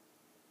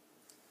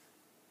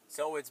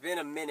So it's been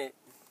a minute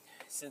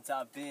since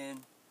I've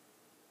been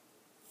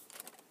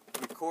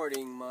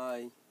recording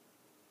my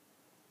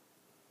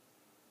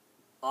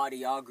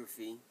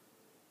audiography,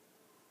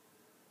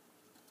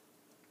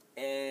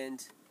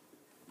 and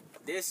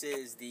this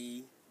is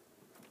the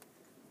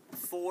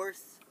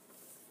 4th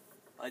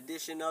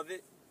edition of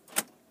it.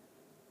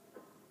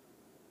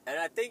 And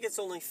I think it's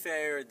only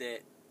fair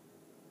that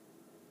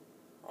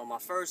on my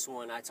first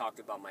one I talked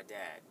about my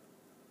dad.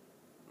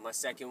 My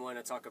second one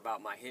I talked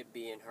about my hip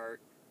being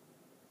hurt.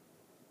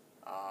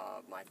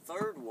 My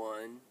third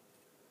one,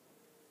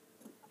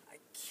 I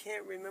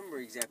can't remember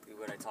exactly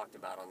what I talked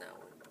about on that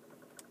one.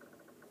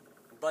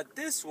 But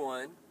this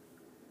one,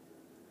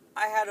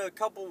 I had a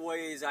couple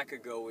ways I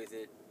could go with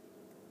it.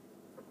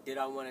 Did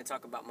I want to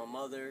talk about my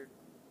mother?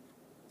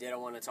 Did I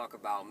want to talk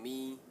about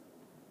me?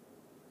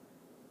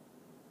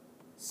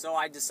 So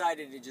I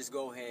decided to just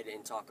go ahead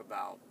and talk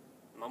about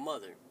my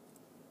mother.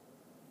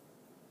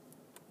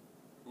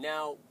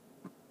 Now,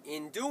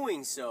 in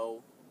doing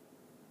so,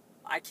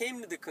 I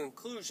came to the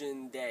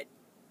conclusion that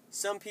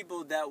some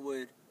people that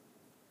would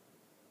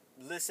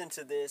listen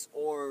to this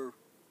or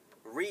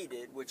read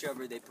it,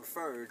 whichever they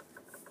preferred,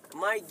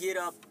 might get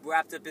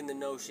wrapped up in the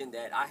notion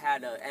that I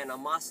had an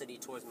animosity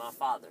towards my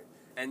father.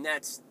 And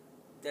that's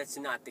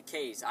not the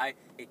case. I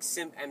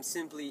am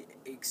simply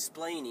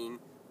explaining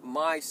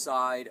my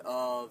side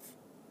of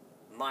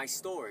my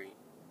story.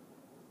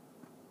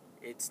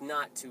 It's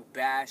not to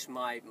bash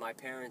my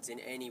parents in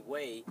any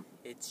way.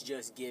 It's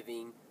just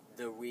giving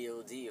the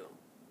real deal.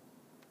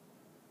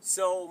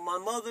 So my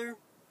mother,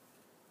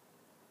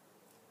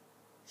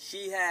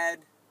 she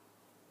had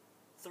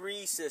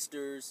 3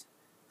 sisters,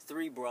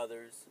 3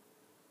 brothers,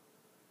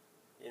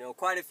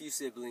 quite a few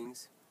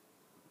siblings,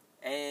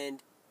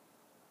 and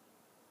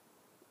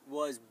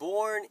was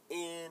born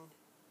in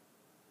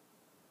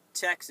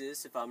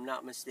Texas, if I'm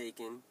not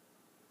mistaken.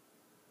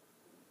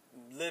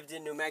 Lived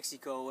in New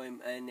Mexico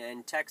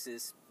and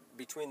Texas,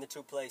 between the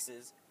two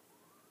places.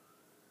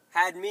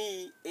 Had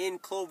me in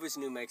Clovis,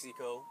 New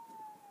Mexico,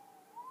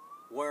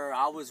 where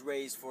I was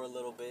raised for a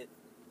little bit.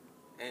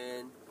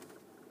 And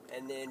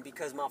then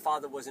because my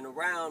father wasn't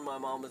around, my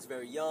mom was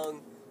very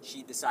young,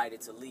 she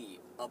decided to leave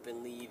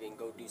and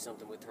go do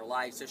something with her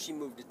life. So she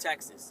moved to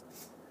Texas.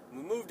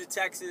 We moved to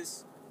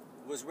Texas,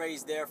 was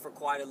raised there for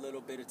quite a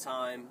little bit of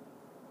time.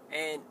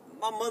 And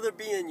my mother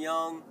being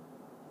young,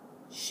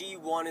 she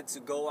wanted to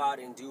go out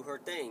and do her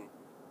thing.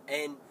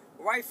 And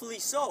rightfully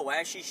so,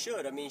 as she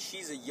should. I mean,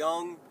 she's a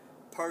young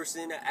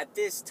person. At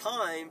this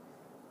time,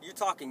 you're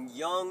talking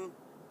young,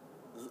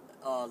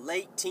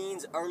 late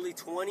teens, early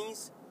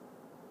 20s.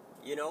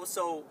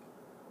 So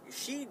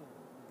she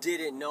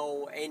didn't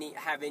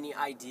have any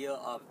idea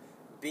of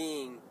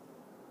being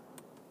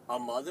a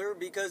mother.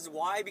 Because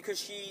why? Because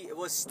she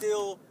was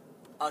still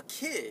a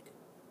kid.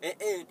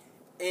 And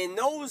in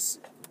those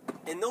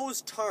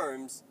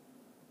terms,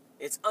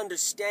 it's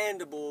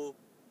understandable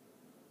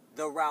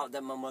the route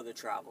that my mother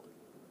traveled.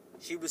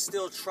 She was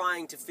still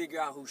trying to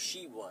figure out who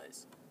she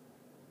was.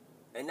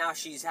 And now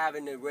she's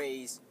having to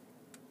raise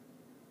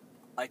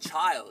a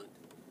child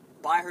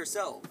by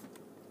herself.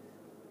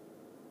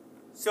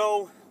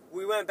 So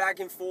we went back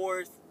and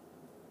forth.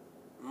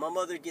 My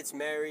mother gets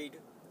married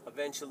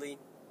eventually.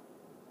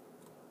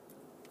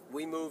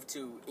 We moved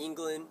to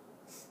England.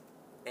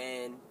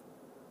 And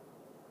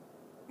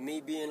me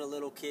being a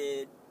little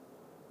kid,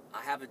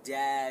 I have a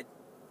dad.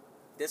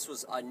 This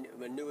was a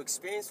new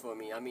experience for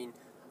me. I mean,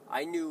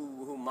 I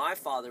knew who my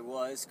father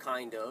was,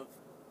 kind of.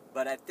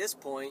 But at this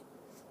point,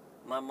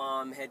 my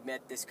mom had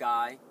met this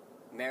guy.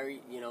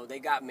 Married, they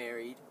got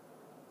married.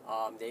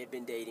 They had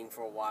been dating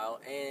for a while.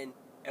 And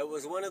it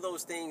was one of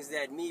those things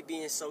that me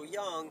being so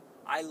young,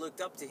 I looked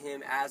up to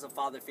him as a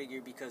father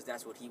figure because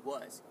that's what he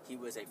was. He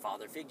was a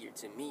father figure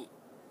to me.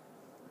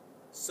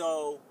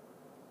 So,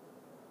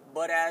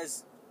 but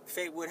as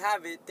fate would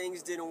have it,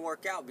 things didn't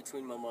work out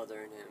between my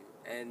mother and him,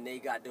 and they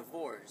got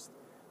divorced.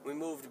 We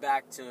moved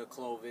back to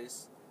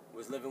Clovis,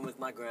 was living with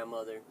my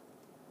grandmother,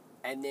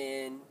 and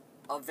then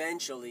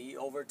eventually,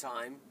 over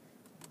time,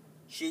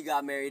 she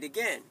got married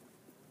again.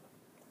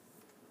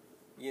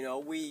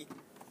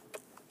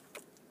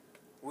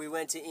 We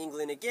went to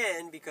England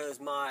again because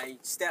my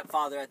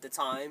stepfather at the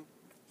time,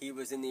 he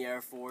was in the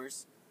Air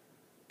Force,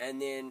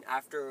 and then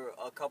after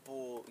a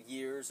couple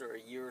years or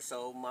a year or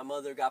so, my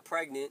mother got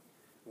pregnant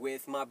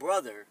with my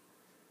brother.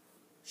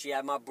 She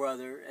had my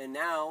brother, and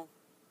now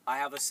I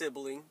have a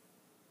sibling,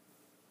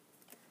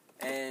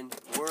 and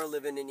we're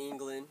living in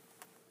England.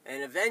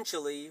 And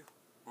eventually,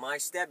 my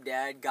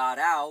stepdad got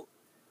out,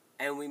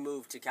 and we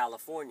moved to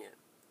California.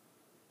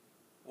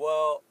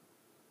 Well,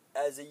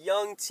 as a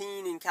young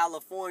teen in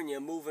California,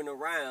 moving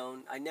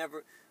around,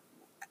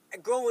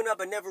 growing up,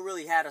 I never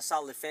really had a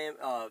solid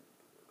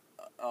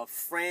a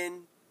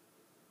friend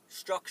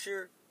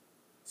structure,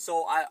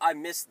 so I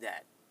missed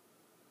that.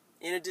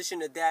 In addition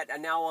to that,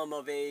 now I'm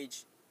of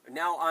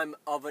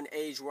an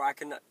age where I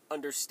can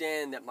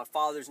understand that my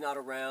father's not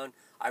around.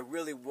 I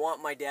really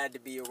want my dad to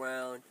be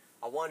around.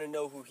 I want to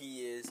know who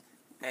he is.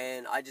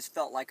 And I just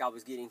felt like I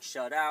was getting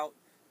shut out.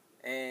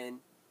 And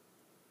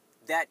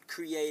that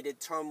created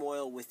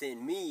turmoil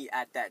within me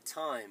at that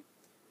time.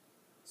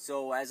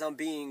 So as I'm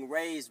being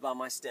raised by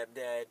my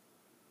stepdad,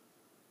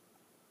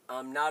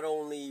 I'm not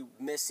only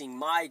missing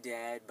my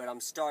dad, but I'm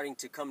starting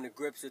to come to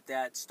grips with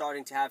that,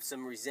 starting to have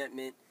some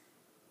resentment.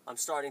 I'm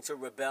starting to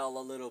rebel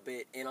a little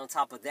bit. And on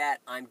top of that,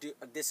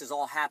 this is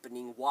all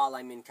happening while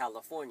I'm in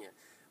California.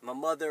 My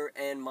mother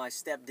and my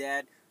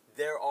stepdad,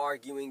 they're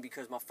arguing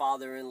because my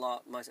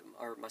father-in-law, my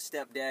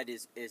stepdad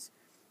is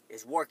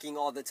working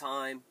all the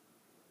time.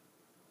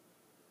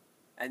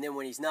 And then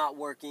when he's not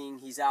working,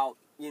 he's out,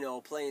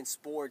 playing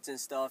sports and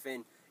stuff.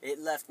 And it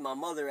left my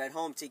mother at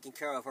home taking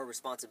care of her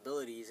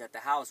responsibilities at the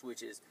house,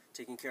 which is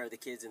taking care of the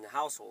kids in the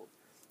household.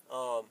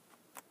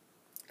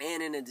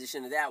 And in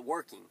addition to that,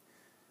 working.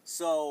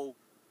 So,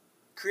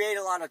 create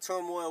a lot of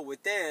turmoil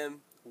with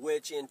them,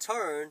 which in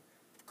turn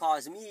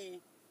caused me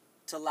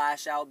to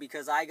lash out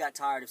because I got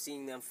tired of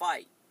seeing them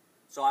fight.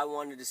 So I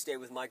wanted to stay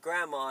with my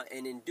grandma,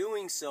 and in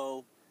doing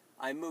so,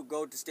 I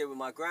go to stay with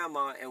my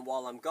grandma, and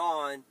while I'm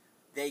gone,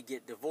 they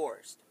get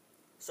divorced.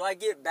 So I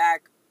get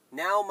back.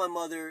 Now my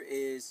mother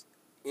is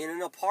in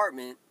an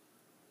apartment,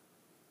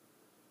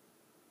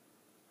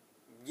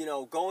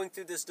 going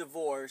through this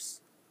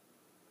divorce,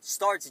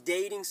 starts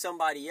dating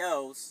somebody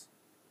else,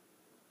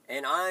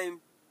 and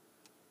I'm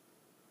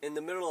in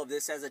the middle of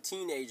this as a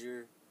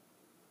teenager.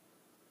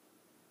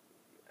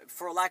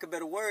 For lack of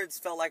better words,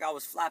 felt like I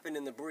was flapping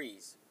in the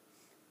breeze.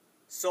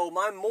 So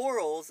my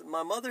morals,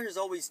 my mother has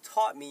always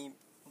taught me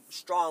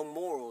strong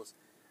morals,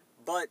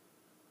 but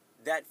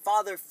that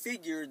father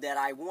figure that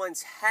I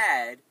once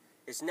had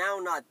is now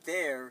not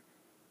there,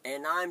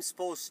 and I'm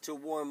supposed to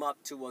warm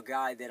up to a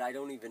guy that I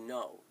don't even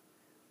know.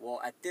 Well,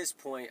 at this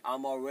point,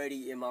 I'm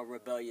already in my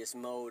rebellious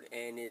mode,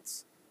 and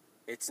it's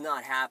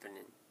not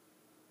happening.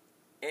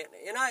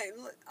 And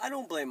I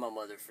don't blame my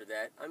mother for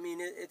that. I mean,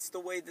 it's the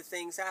way the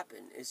things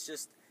happen. It's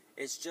just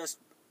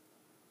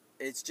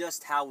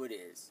how it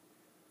is.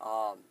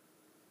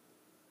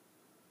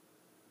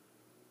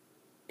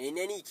 In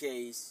any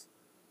case,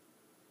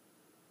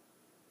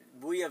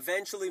 we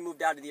eventually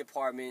moved out of the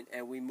apartment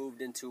and we moved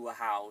into a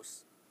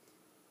house.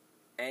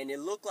 And it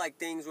looked like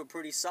things were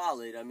pretty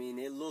solid. I mean,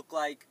 it looked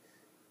like,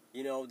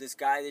 this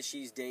guy that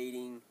she's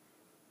dating,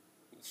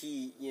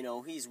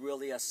 he's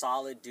really a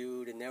solid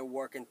dude and they're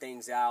working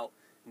things out.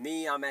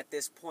 Me, I'm at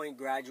this point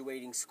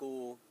graduating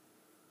school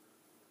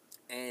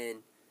and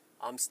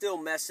I'm still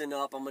messing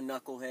up. I'm a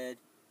knucklehead.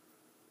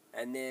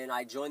 And then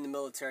I join the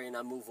military and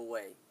I move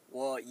away.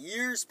 Well,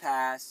 years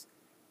pass.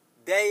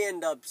 They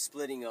end up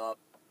splitting up.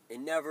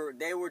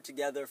 They were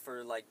together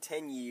for like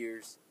 10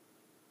 years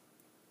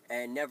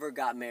and never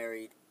got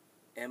married.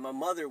 And my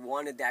mother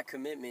wanted that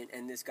commitment,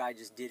 and this guy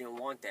just didn't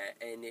want that.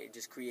 And it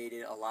just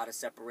created a lot of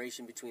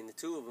separation between the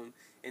two of them.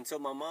 Until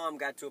my mom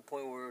got to a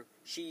point where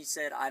she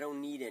said, I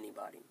don't need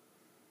anybody.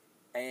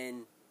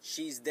 And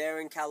she's there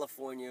in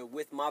California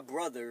with my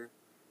brother,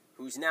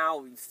 who's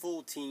now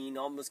full teen,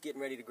 almost getting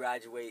ready to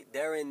graduate.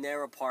 They're in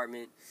their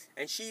apartment,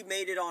 and she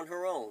made it on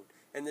her own.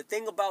 And the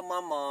thing about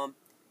my mom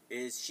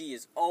is she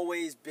has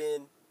always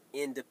been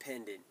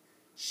independent.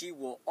 She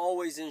will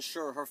always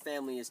ensure her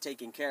family is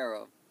taken care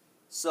of.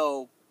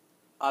 So,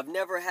 I've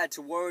never had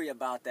to worry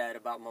about that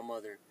about my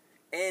mother.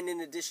 And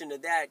in addition to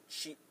that,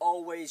 she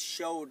always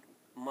showed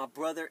my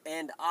brother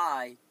and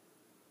I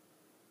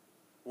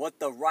what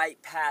the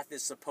right path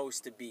is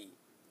supposed to be.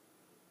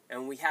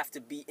 And we have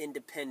to be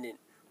independent.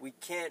 We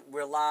can't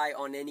rely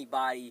on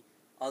anybody,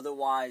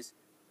 otherwise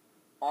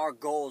our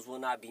goals will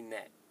not be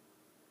met.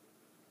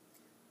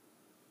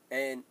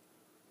 And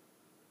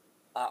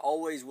I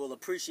always will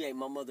appreciate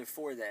my mother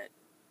for that.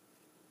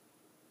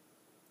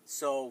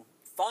 So,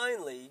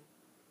 finally,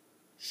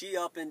 she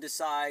up and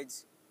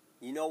decides,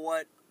 you know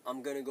what,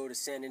 I'm going to go to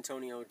San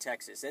Antonio,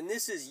 Texas. And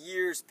this is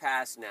years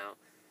past now,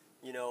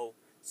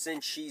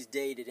 since she's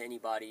dated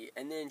anybody.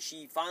 And then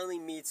she finally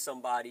meets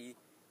somebody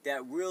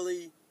that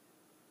really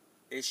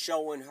is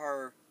showing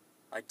her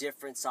a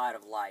different side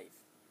of life,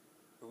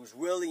 who's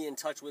really in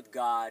touch with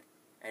God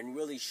and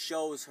really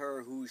shows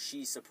her who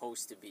she's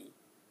supposed to be.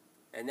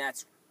 And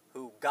that's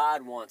who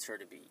God wants her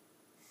to be.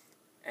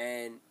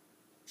 And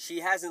she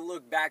hasn't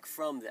looked back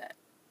from that.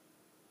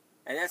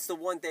 And that's the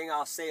one thing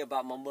I'll say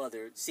about my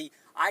mother. See,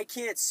 I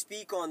can't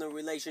speak on the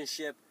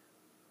relationship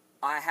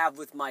I have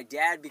with my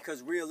dad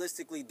because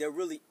realistically there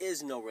really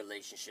is no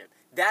relationship.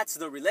 That's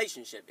the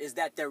relationship, is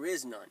that there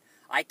is none.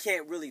 I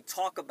can't really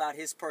talk about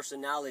his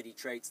personality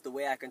traits the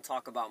way I can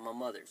talk about my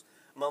mother's.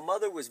 My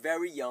mother was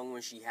very young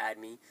when she had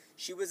me.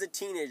 She was a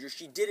teenager.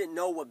 She didn't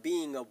know what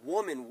being a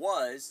woman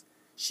was.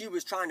 She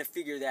was trying to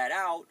figure that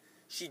out.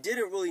 She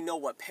didn't really know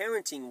what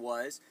parenting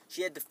was.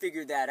 She had to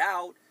figure that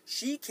out.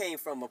 She came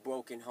from a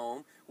broken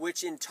home,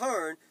 which in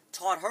turn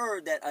taught her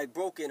that a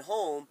broken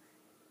home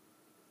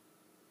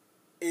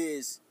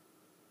is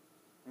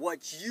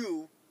what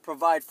you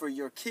provide for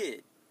your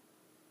kid.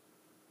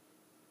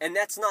 And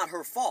that's not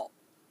her fault.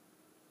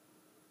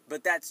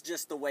 But that's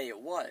just the way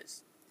it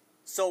was.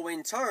 So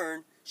in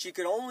turn, she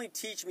could only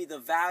teach me the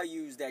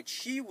values that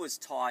she was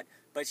taught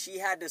But she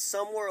had to,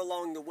 somewhere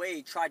along the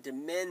way, try to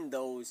mend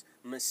those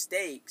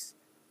mistakes.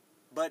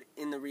 But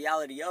in the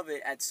reality of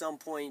it, at some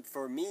point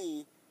for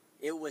me,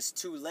 it was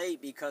too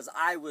late because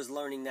I was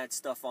learning that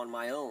stuff on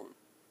my own.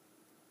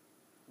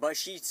 But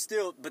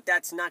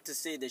that's not to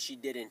say that she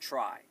didn't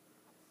try.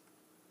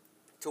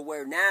 To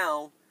where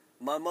now,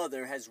 my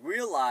mother has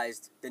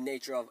realized the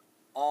nature of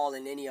all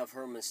and any of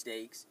her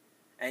mistakes.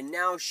 And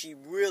now she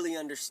really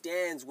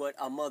understands what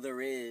a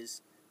mother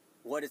is,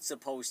 what it's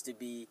supposed to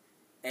be.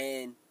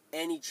 And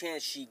any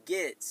chance she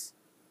gets,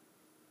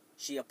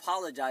 she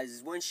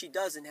apologizes when she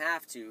doesn't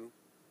have to.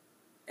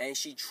 And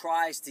she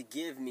tries to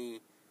give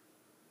me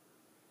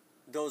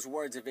those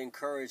words of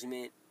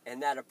encouragement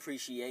and that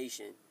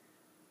appreciation.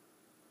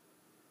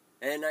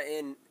 And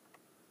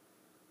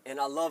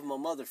I love my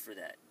mother for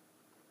that.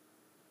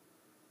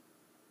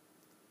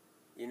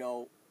 You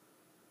know,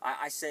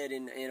 I said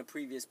in a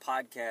previous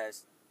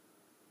podcast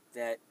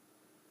that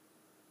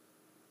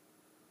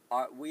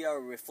we are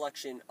a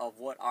reflection of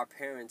what our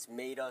parents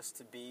made us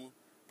to be,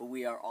 but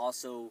we are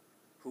also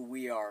who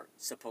we are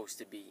supposed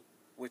to be,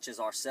 which is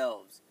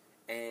ourselves.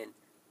 And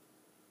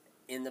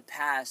in the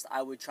past,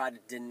 I would try to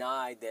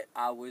deny that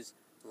I was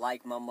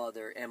like my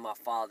mother and my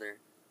father,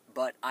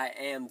 but I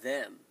am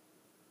them.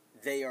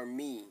 They are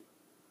me.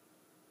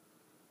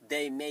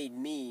 They made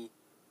me,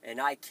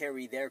 and I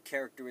carry their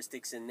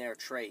characteristics and their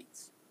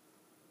traits.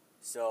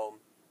 So,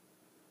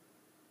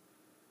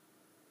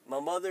 my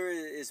mother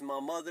is my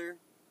mother,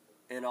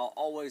 and I'll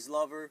always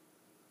love her.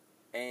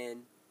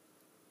 And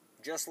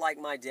just like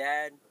my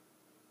dad,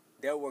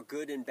 there were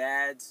good and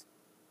bads,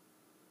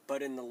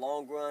 but in the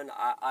long run,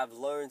 I've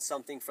learned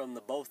something from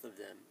the both of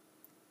them,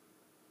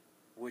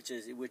 which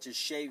has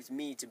shaped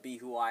me to be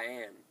who I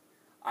am.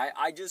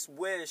 I just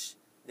wish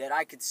that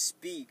I could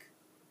speak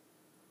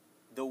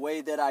the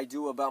way that I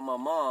do about my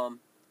mom.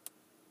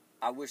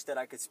 I wish that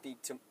I could speak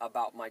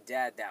about my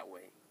dad that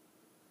way.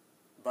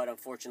 But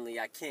unfortunately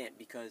I can't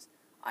because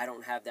I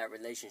don't have that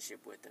relationship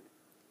with him.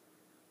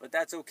 But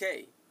that's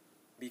okay,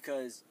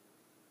 because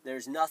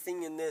there's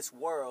nothing in this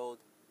world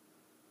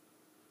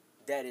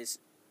that is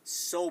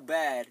so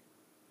bad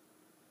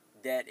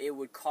that it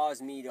would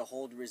cause me to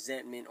hold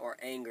resentment or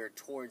anger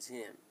towards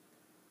him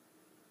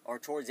or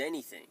towards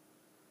anything.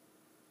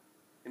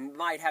 I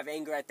might have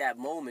anger at that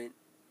moment,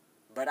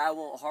 but I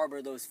won't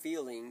harbor those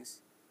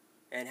feelings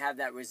and have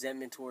that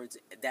resentment towards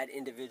that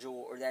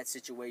individual or that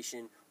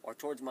situation or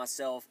towards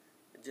myself.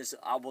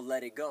 I will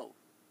let it go.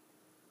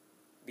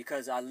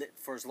 Because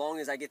for as long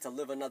as I get to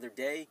live another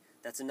day,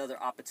 that's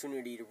another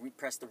opportunity to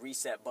press the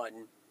reset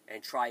button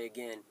and try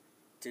again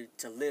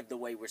to live the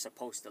way we're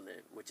supposed to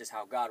live, which is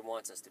how God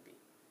wants us to be.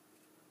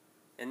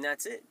 And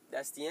that's it.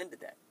 That's the end of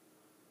that.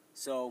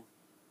 So,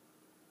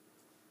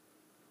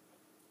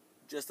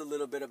 just a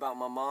little bit about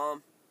my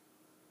mom.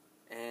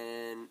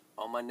 And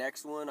on my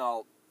next one,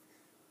 I'll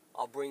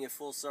bring it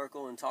full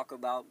circle and talk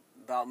about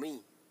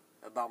me,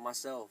 about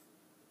myself,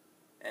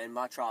 and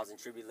my trials and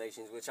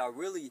tribulations, which I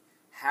really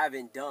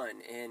haven't done,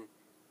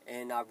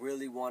 and I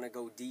really want to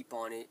go deep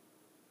on it,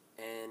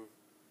 and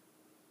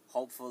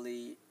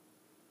hopefully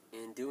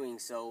in doing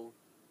so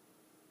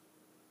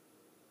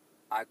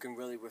I can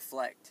really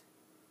reflect